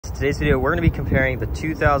today's video, we're going to be comparing the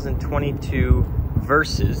 2022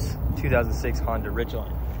 versus 2006 Honda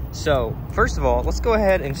Ridgeline. So, first of all, let's go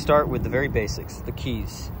ahead and start with the very basics, the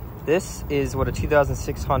keys. This is what a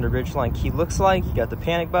 2006 Honda Ridgeline key looks like. You got the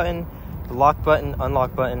panic button, the lock button,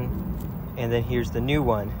 unlock button, and then here's the new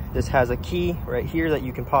one. This has a key right here that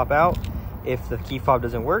you can pop out. If the key fob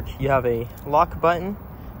doesn't work, you have a lock button,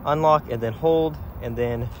 unlock, and then hold, and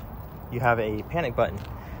then you have a panic button.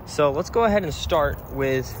 So let's go ahead and start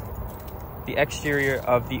with the exterior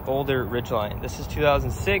of the older Ridgeline. This is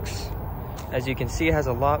 2006. As you can see, it has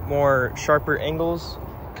a lot more sharper angles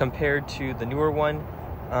compared to the newer one.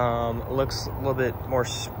 Looks a little bit more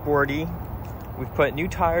sporty. We've put new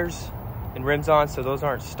tires and rims on, so those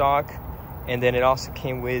aren't stock. And then it also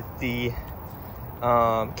came with the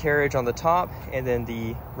carriage on the top and then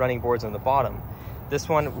the running boards on the bottom. This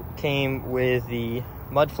one came with the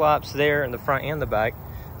mud flaps there in the front and the back,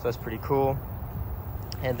 so that's pretty cool.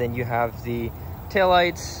 And then you have the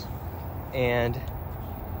taillights and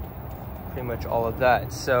pretty much all of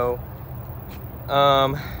that. So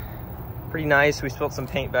pretty nice. We spilled some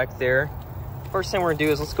paint back there. First thing we're gonna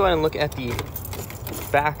do is let's go ahead and look at the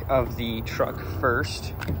back of the truck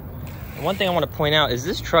first. And one thing I want to point out is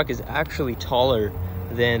this truck is actually taller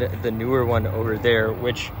than the newer one over there,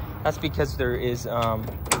 which that's because there is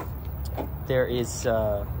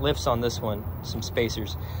lifts on this one, some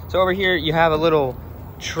spacers. So over here you have a little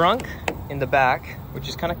trunk in the back, which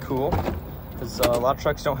is kind of cool because a lot of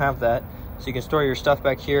trucks don't have that. So you can store your stuff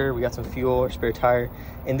back here. We got some fuel or spare tire.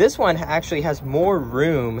 And this one actually has more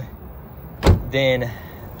room than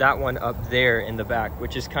that one up there in the back,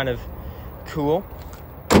 which is kind of cool.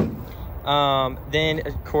 Then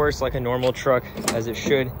of course, like a normal truck, as it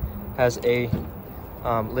should, has a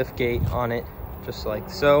lift gate on it, just like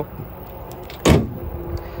so.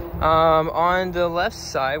 On the left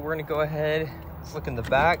side, we're gonna go ahead, let's look in the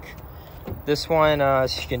back. This one,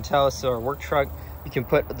 as you can tell, is our work truck. You can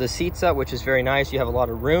put the seats up, which is very nice. You have a lot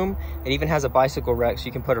of room. It even has a bicycle rack, so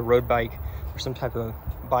you can put a road bike or some type of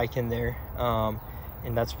bike in there.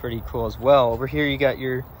 And that's pretty cool as well. Over here, you got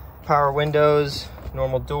your power windows,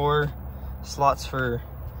 normal door, slots for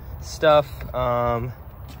stuff.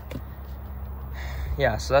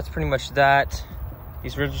 Yeah, so that's pretty much that.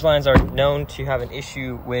 These Ridgelines are known to have an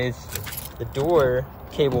issue with the door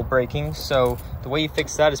cable breaking. So the way you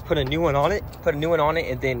fix that is put a new one on it,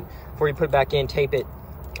 and then before you put it back in, tape it,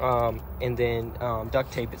 and then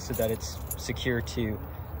duct tape it so that it's secure to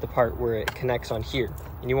the part where it connects on here,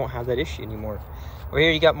 and you won't have that issue anymore. Over here,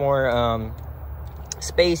 you got more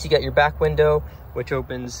space. You got your back window, which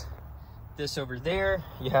opens this over there.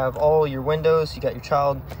 You have all your windows. You got your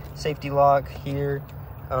child safety lock here.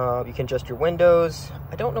 You can adjust your windows.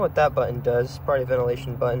 I don't know what that button does. Probably a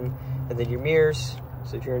ventilation button. And then your mirrors.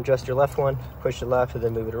 So if you're gonna adjust your left one, push the left and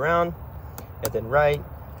then move it around, and then right.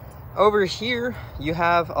 Over here, you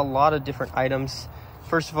have a lot of different items.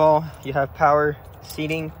 First of all, you have power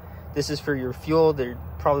seating. This is for your fuel. There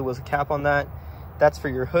probably was a cap on that. That's for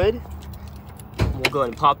your hood. We'll go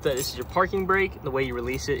ahead and pop that. This is your parking brake. The way you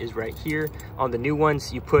release it is right here. On the new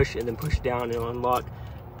ones, you push and then push down and unlock,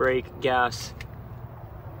 brake, gas.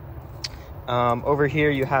 Over here,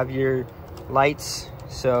 you have your lights.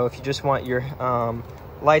 So if you just want your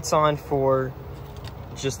lights on for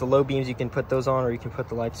just the low beams, you can put those on, or you can put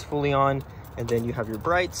the lights fully on. And then you have your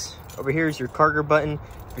brights. Over here is your cargo button.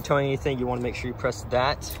 If you're towing anything, you want to make sure you press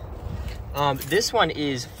that. This one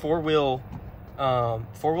is four-wheel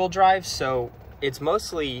drive, so it's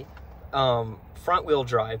mostly front wheel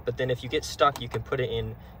drive, but then if you get stuck, you can put it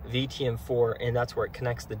in VTM4, and that's where it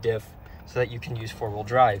connects the diff so that you can use four-wheel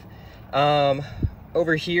drive.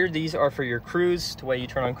 Over here, these are for your cruise. The way you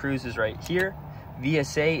turn on cruise is right here.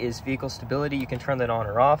 VSA is vehicle stability. You can turn that on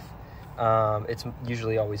or off. It's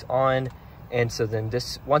usually always on. And so then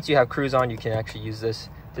this, once you have cruise on, you can actually use this.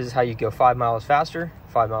 This is how you go 5 miles faster,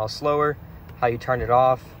 5 miles slower, how you turn it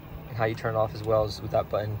off, and how you turn it off as well as with that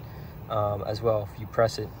button as well if you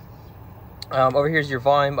press it. Over here is your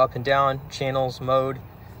volume up and down, channels, mode.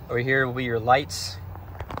 Over here will be your lights.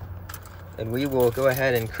 And we will go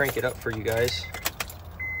ahead and crank it up for you guys.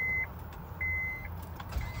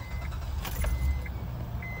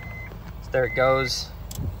 So there it goes.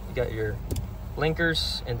 You got your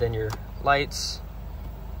blinkers and then your lights.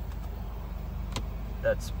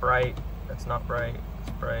 That's bright, that's not bright, it's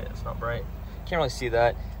bright, it's not bright. Can't really see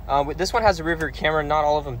that. This one has a rear view camera, not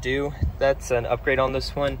all of them do. That's an upgrade on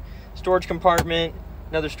this one. Storage compartment,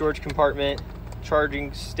 another storage compartment,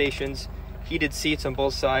 charging stations, heated seats on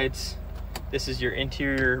both sides. This is your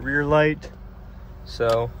interior rear light.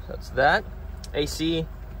 So that's that. AC,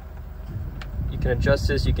 you can adjust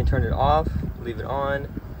this, you can turn it off, leave it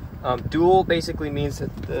on. Dual basically means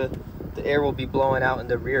that the air will be blowing out in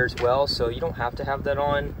the rear as well, so you don't have to have that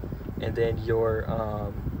on. And then your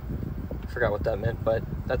I forgot what that meant, but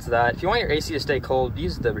that's that. If you want your AC to stay cold,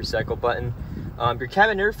 use the recycle button. Your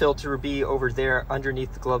cabin air filter will be over there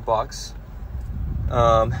underneath the glove box.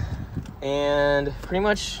 And pretty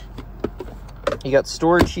much you got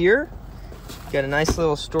storage here. You got a nice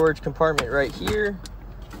little storage compartment right here,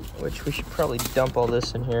 which we should probably dump all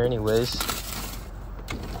this in here anyways.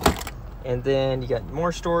 And then you got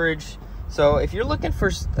more storage. So if you're looking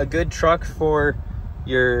for a good truck for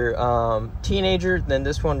your teenager, then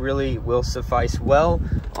this one really will suffice well.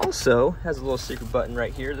 Also has a little secret button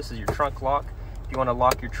right here. This is your trunk lock. If you want to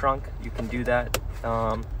lock your trunk, you can do that.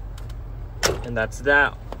 And that's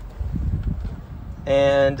that.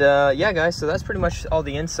 And yeah guys, so that's pretty much all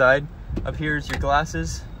the inside. Up here is your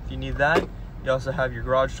glasses if you need that. You also have your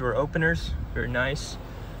garage door openers, very nice.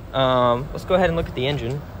 Let's go ahead and look at the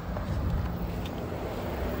engine.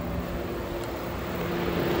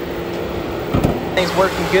 Things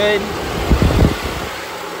working good. Let's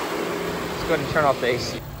go ahead and turn off the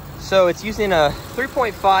AC. So it's using a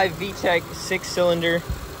 3.5 VTEC 6-cylinder,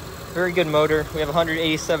 very good motor. We have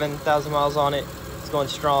 187,000 miles on it. It's going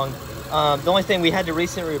strong. The only thing we had to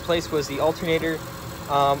recently replace was the alternator,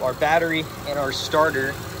 our battery, and our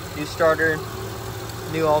starter. New starter,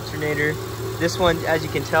 new alternator. This one, as you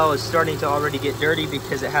can tell, is starting to already get dirty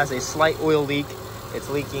because it has a slight oil leak. It's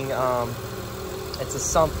leaking, it's a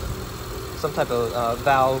sump. Some type of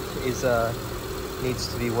valve is needs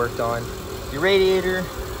to be worked on. Your radiator,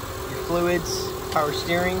 your fluids, power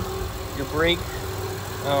steering, your brake.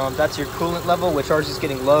 That's your coolant level, which ours is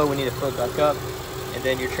getting low. We need to fill it back up. And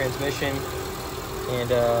then your transmission, and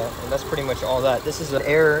that's pretty much all that. This is an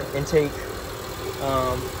air intake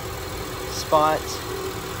spot,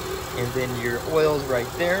 and then your oil's right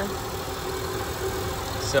there.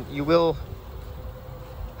 So you will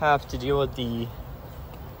have to deal with the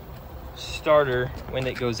starter when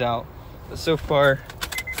it goes out, but so far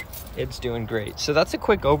it's doing great. So that's a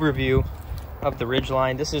quick overview of the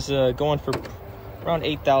Ridgeline. This is going for around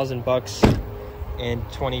 8,000 bucks in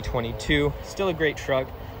 2022. Still a great truck.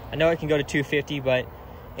 I know it can go to 250, but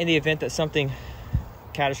in the event that something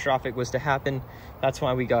catastrophic was to happen, that's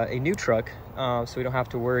why we got a new truck, so we don't have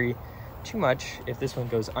to worry too much if this one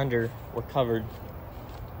goes under. We're covered.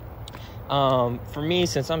 For me,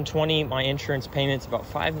 since I'm 20, my insurance payment's about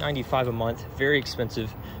 $595 a month. Very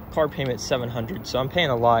expensive. Car payment $700, so I'm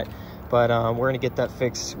paying a lot, but we're gonna get that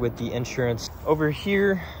fixed with the insurance. Over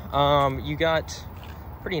here, you got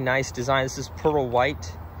pretty nice design. This is pearl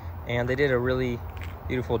white, and they did a really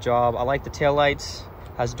beautiful job. I like the taillights.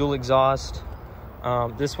 Has dual exhaust.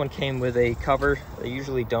 This one came with a cover. They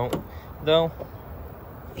usually don't, though.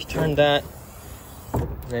 You turn that, and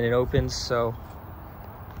then it opens, so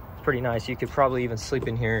pretty nice. You could probably even sleep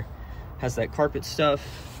in here. Has that carpet stuff.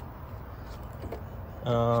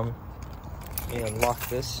 And lock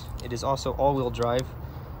this. It is also all-wheel drive,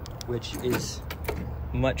 which is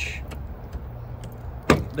much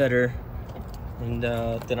better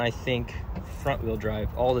than I think front-wheel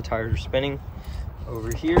drive. All the tires are spinning.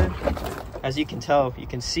 Over here, as you can tell, you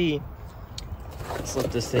can see, let's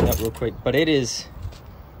lift this thing up real quick, but it is,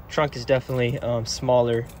 trunk is definitely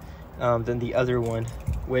smaller than the other one,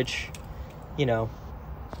 which, you know,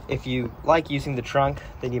 if you like using the trunk,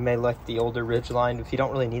 then you may like the older Ridgeline. If you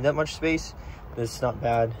don't really need that much space, this is not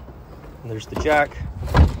bad. And there's the jack.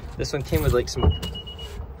 This one came with like some,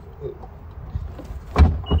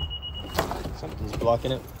 something's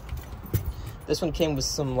blocking it. This one came with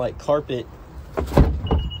some like carpet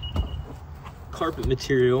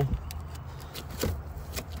material,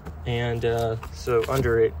 and so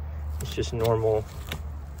under it, it's just normal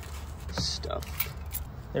stuff.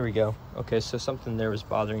 There we go. Okay, so something there was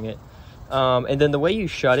bothering it. And then the way you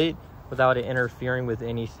shut it without it interfering with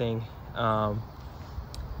anything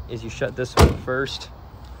is you shut this one first,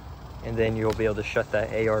 and then you'll be able to shut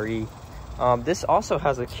that ARE. This also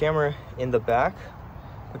has a camera in the back,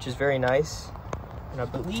 which is very nice. And I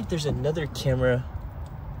believe there's another camera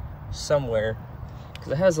somewhere,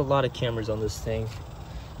 because it has a lot of cameras on this thing.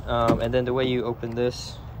 And then the way you open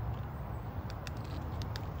this,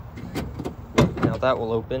 now that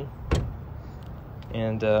will open,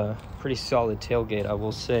 and pretty solid tailgate, I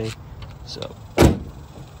will say. So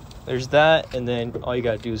there's that, and then all you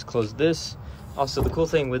gotta do is close this. Also, the cool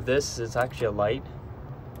thing with this is it's actually a light.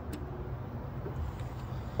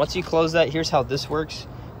 Once you close that, here's how this works.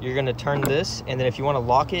 You're gonna turn this, and then if you wanna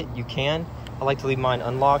lock it, you can. I like to leave mine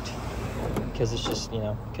unlocked because it's just, you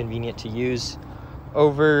know, convenient to use.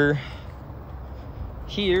 Over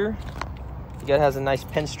here, you got, has a nice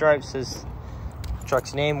pinstripe, says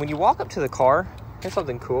truck's name. When you walk up to the car, here's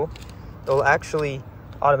something cool. It'll actually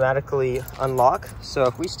automatically unlock. So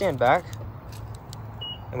if we stand back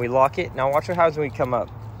and we lock it, now watch what happens when we come up.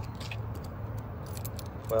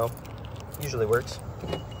 Well, usually works.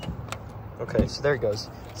 Okay, so there it goes.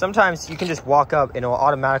 Sometimes you can just walk up and it'll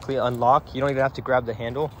automatically unlock. You don't even have to grab the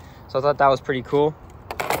handle. So I thought that was pretty cool.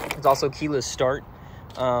 It's also keyless start,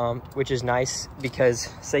 which is nice because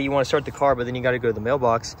say you want to start the car, but then you got to go to the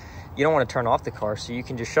mailbox. You don't want to turn off the car, so you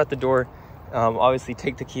can just shut the door, obviously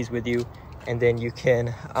take the keys with you, and then you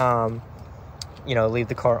can, you know, leave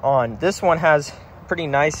the car on. This one has pretty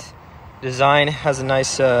nice design, has a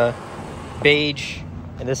nice beige,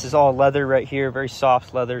 and this is all leather right here, very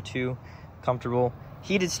soft leather too, comfortable.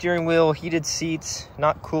 Heated steering wheel, heated seats,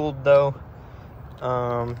 not cooled though.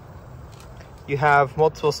 You have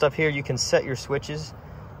multiple stuff here. You can set your switches.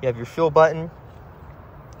 You have your fuel button.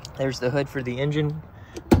 There's the hood for the engine.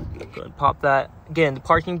 Go ahead and pop that. Again, the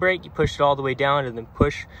parking brake, you push it all the way down and then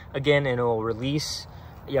push again and it will release.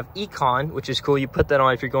 You have Econ, which is cool. You put that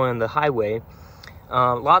on if you're going on the highway.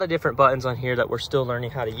 A lot of different buttons on here that we're still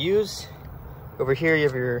learning how to use. Over here, you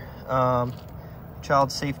have your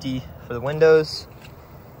child safety for the windows.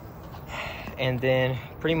 And then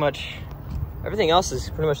pretty much everything else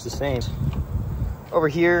is pretty much the same. Over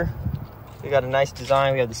here, we got a nice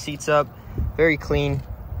design. We have the seats up, very clean.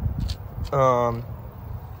 You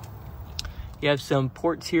have some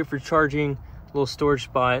ports here for charging, a little storage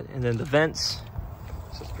spot, and then the vents.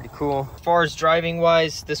 So it's pretty cool. As far as driving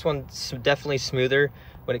wise, this one's definitely smoother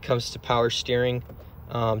when it comes to power steering,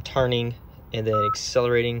 turning, and then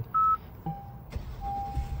accelerating.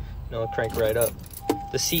 No, crank right up.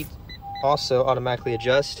 The seat also automatically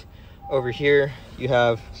adjusts. Over here, you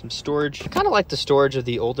have some storage. I kind of like the storage of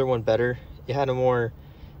the older one better. It had a more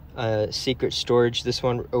secret storage. This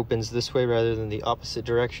one opens this way rather than the opposite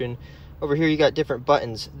direction. Over here, you got different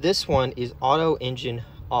buttons. This one is auto engine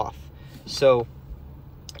off. So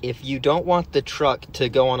if you don't want the truck to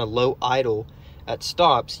go on a low idle at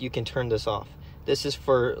stops, you can turn this off. This is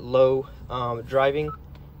for low driving.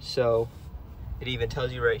 So it even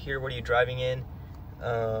tells you right here, what are you driving in?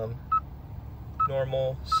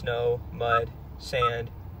 Normal, snow, mud, sand.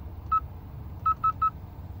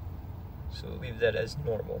 So we'll leave that as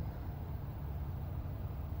normal.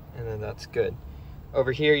 And then that's good.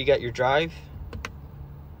 Over here you got your drive.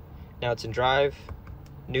 Now it's in drive,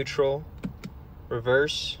 neutral,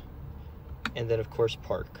 reverse, and then of course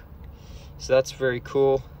park. So that's very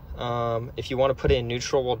cool. If you want to put it in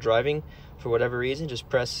neutral while driving, for whatever reason, just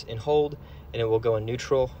press and hold and it will go in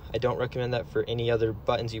neutral. I don't recommend that for any other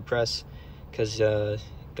buttons you press, because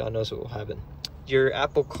God knows what will happen. Your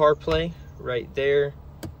Apple CarPlay right there,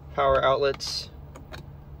 power outlets.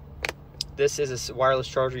 This is a wireless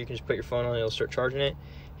charger. You can just put your phone on and it'll start charging it.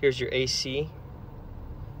 Here's your AC.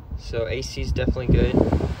 So AC is definitely good.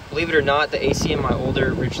 Believe it or not, the AC in my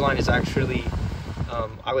older Ridgeline is actually,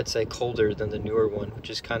 I would say, colder than the newer one, which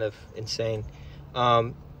is kind of insane.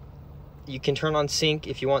 You can turn on sync.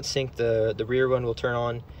 If you want sync, the rear one will turn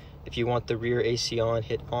on. If you want the rear AC on,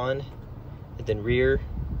 hit on, and then rear,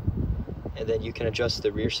 and then you can adjust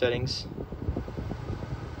the rear settings.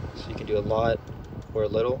 So you can do a lot or a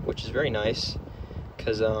little, which is very nice,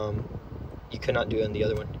 because you could not do it on the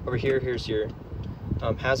other one. Over here, here's your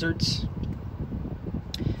hazards.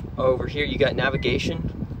 Over here you got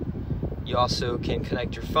navigation. You also can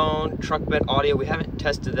connect your phone, trunk bed audio. We haven't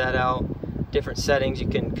tested that out. Different settings. You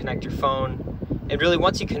can connect your phone, and really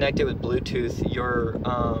once you connect it with Bluetooth, your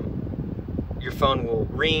phone will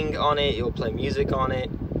ring on it. It will play music on it.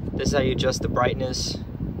 This is how you adjust the brightness,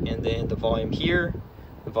 and then the volume here,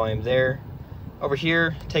 the volume there. Over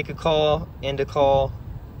here, take a call, end a call,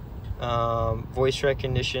 voice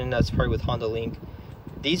recognition. That's probably with Honda Link.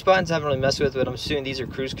 These buttons I haven't really messed with, but I'm assuming these are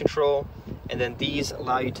cruise control, and then these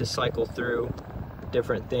allow you to cycle through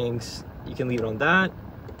different things. You can leave it on that.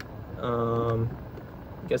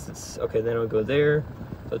 I guess it's okay. Then it'll go there.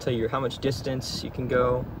 It'll tell you how much distance you can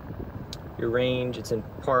go. Your range, it's in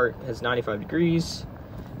park, has 95 degrees.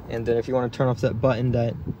 And then if you want to turn off that button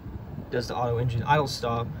that does the auto engine idle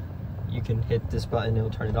stop, you can hit this button and it'll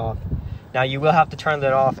turn it off. Now you will have to turn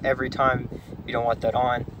that off every time you don't want that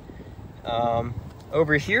on.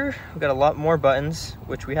 Over here, we've got a lot more buttons,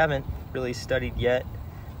 which we haven't really studied yet.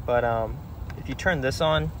 But if you turn this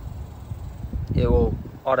on, it will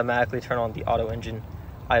automatically turn on the auto engine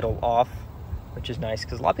idle off, which is nice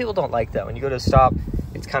because a lot of people don't like that. When you go to stop,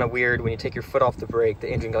 it's kind of weird. When you take your foot off the brake, the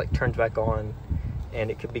engine like turns back on,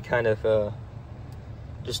 and it could be kind of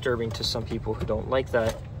disturbing to some people who don't like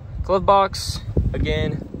that. Glove box,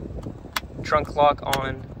 again, trunk lock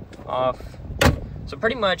on, off, So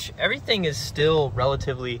pretty much everything is still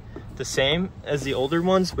relatively the same as the older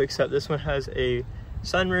ones, but except this one has a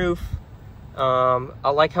sunroof. I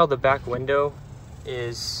like how the back window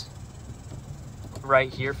is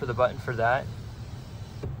right here for the button for that.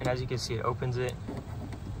 And as you can see, it opens it,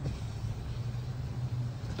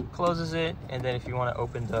 closes it, and then if you want to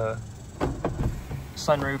open the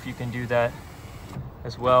sunroof, you can do that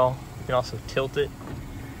as well. You can also tilt it.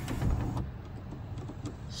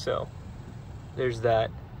 So there's that.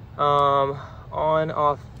 On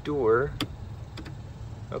off door.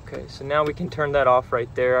 Okay, so now we can turn that off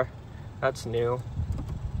right there. That's new.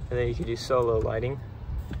 And then you can do solo lighting.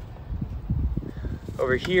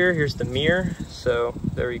 Over here, here's the mirror. So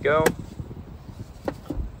there we go.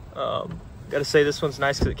 Gotta say this one's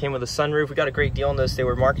nice because it came with a sunroof. We got a great deal on this. They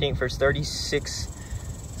were marketing for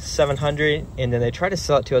 $36,700, and then they tried to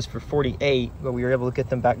sell it to us for $48,000, but we were able to get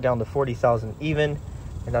them back down to $40,000 even,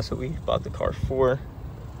 and that's what we bought the car for.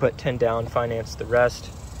 Put 10 down, financed the rest.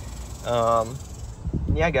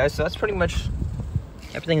 Yeah, guys, so that's pretty much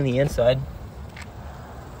everything on the inside.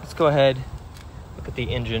 Let's go ahead, look at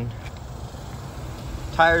the engine.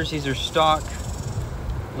 Tires, these are stock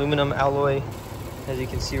aluminum alloy. As you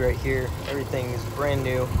can see right here, everything is brand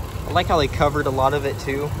new. I like how they covered a lot of it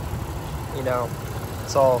too. You know,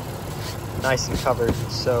 it's all nice and covered.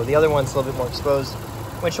 So the other one's a little bit more exposed.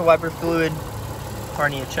 Windshield wiper fluid,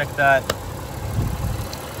 probably need to check that.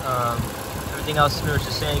 Everything else is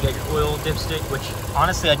just saying you got your oil dipstick, which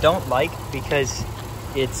honestly I don't like because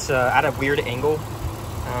it's at a weird angle.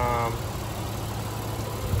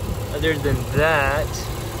 Other than that,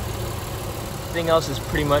 everything else is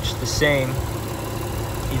pretty much the same.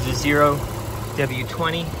 Uses 0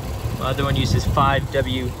 W20. The other one uses 5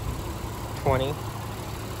 W20.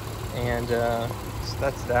 And so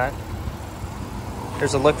that's that.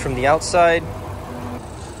 There's a look from the outside.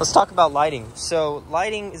 Let's talk about lighting. So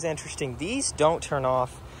lighting is interesting. These don't turn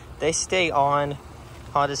off. They stay on.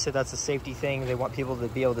 Honda said that's a safety thing. They want people to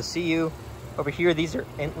be able to see you. Over here, these are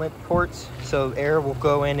inlet ports. So air will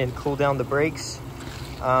go in and cool down the brakes.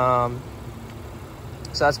 So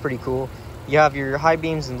that's pretty cool. You have your high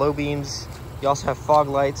beams and low beams. You also have fog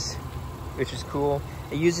lights, which is cool.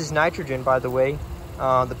 It uses nitrogen, by the way.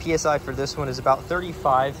 The PSI for this one is about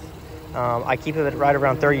 35. I keep it right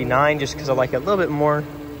around 39 just because I like it a little bit more.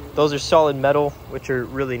 Those are solid metal, which are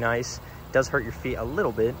really nice. It does hurt your feet a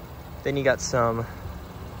little bit. Then you got some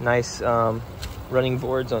nice running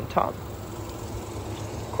boards on top.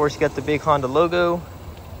 Of course, you got the big Honda logo.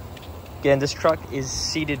 Again, this truck is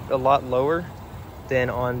seated a lot lower than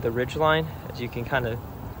on the Ridgeline, as you can kind of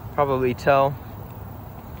probably tell.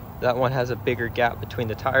 That one has a bigger gap between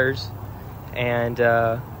the tires, and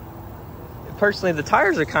personally the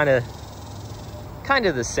tires are kind of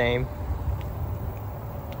the same.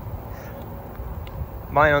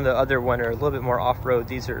 Mine on the other one are a little bit more off-road.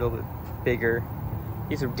 These are a little bit bigger.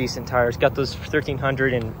 These are decent tires. Got those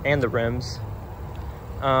 1300 and the rims.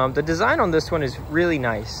 The design on this one is really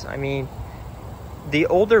nice. I mean, the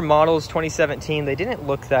older models, 2017, they didn't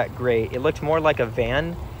look that great. It looked more like a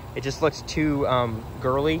van. It just looks too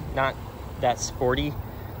girly, not that sporty.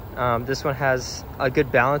 This one has a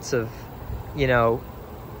good balance of, you know,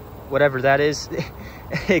 whatever that is,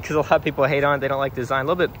 because a lot of people hate on it. They don't like the design. A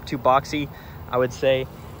little bit too boxy, I would say.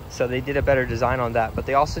 So they did a better design on that, but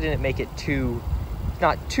they also didn't make it too,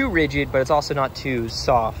 not too rigid, but it's also not too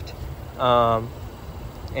soft.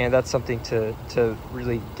 And that's something to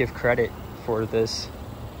really give credit for this.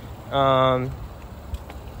 Other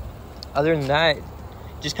than that,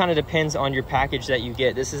 just kind of depends on your package that you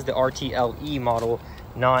get. This is the RTL-E model,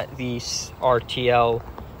 not the RTL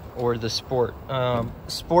or the Sport.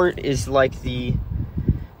 Sport is like the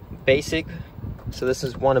basic, so this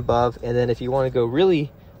is one above, and then if you want to go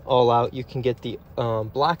really all out, you can get the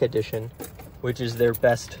black edition, which is their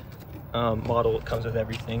best model. It comes with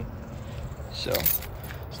everything. So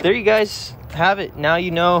there you guys have it. Now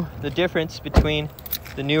you know the difference between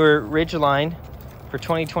the newer Ridgeline for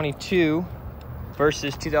 2022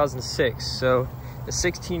 versus 2006. So the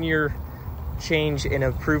 16-year change in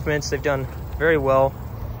improvements, they've done very well.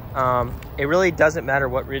 It really doesn't matter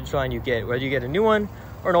what Ridgeline you get, whether you get a new one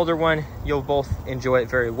or an older one, you'll both enjoy it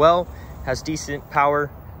very well. Has decent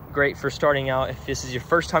power, great for starting out if this is your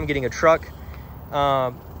first time getting a truck.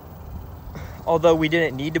 Although we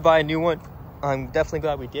didn't need to buy a new one, I'm definitely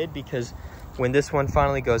glad we did, because when this one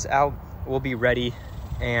finally goes out, we'll be ready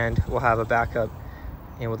and we'll have a backup,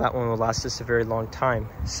 and that one will last us a very long time.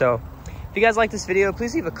 So if you guys like this video,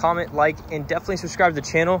 please leave a comment, like, and definitely subscribe to the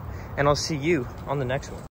channel, and I'll see you on the next one.